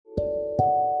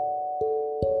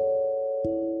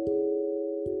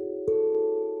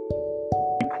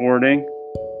recording.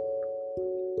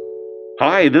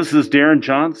 Hi, this is Darren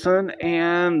Johnson,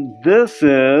 and this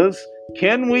is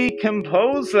Can We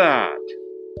Compose That?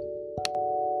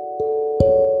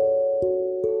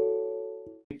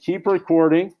 Keep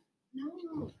recording.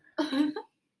 No.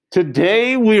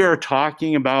 Today we are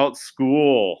talking about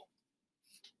school.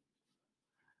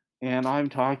 And I'm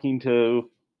talking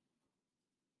to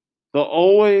the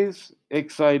always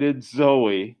excited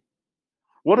Zoe.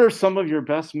 What are some of your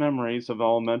best memories of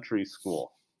elementary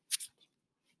school?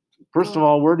 First of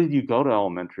all, where did you go to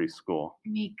elementary school?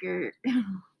 Meeker.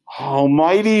 Oh,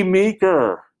 Mighty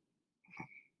Meeker.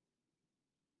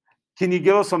 Can you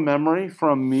give us a memory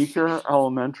from Meeker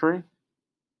Elementary?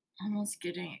 Almost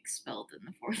getting expelled in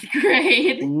the 4th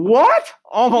grade. What?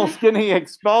 Almost getting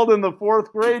expelled in the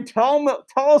 4th grade? Tell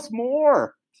us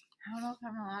more. I don't know if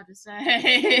I'm allowed to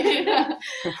say.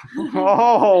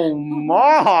 Oh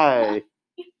my.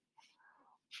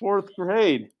 4th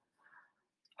grade.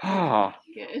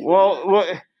 Good. Well,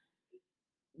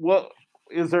 what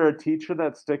is there a teacher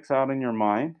that sticks out in your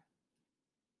mind?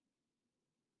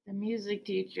 The music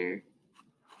teacher,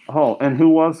 Oh, and who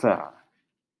was that?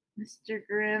 Mr.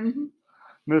 Grimm.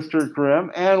 Mr.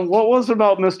 Grimm. And what was it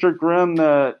about Mr. Grimm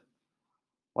that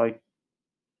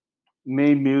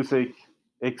made music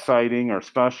exciting or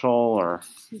special, or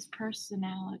His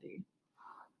personality.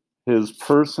 his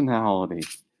personality?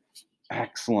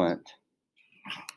 Excellent.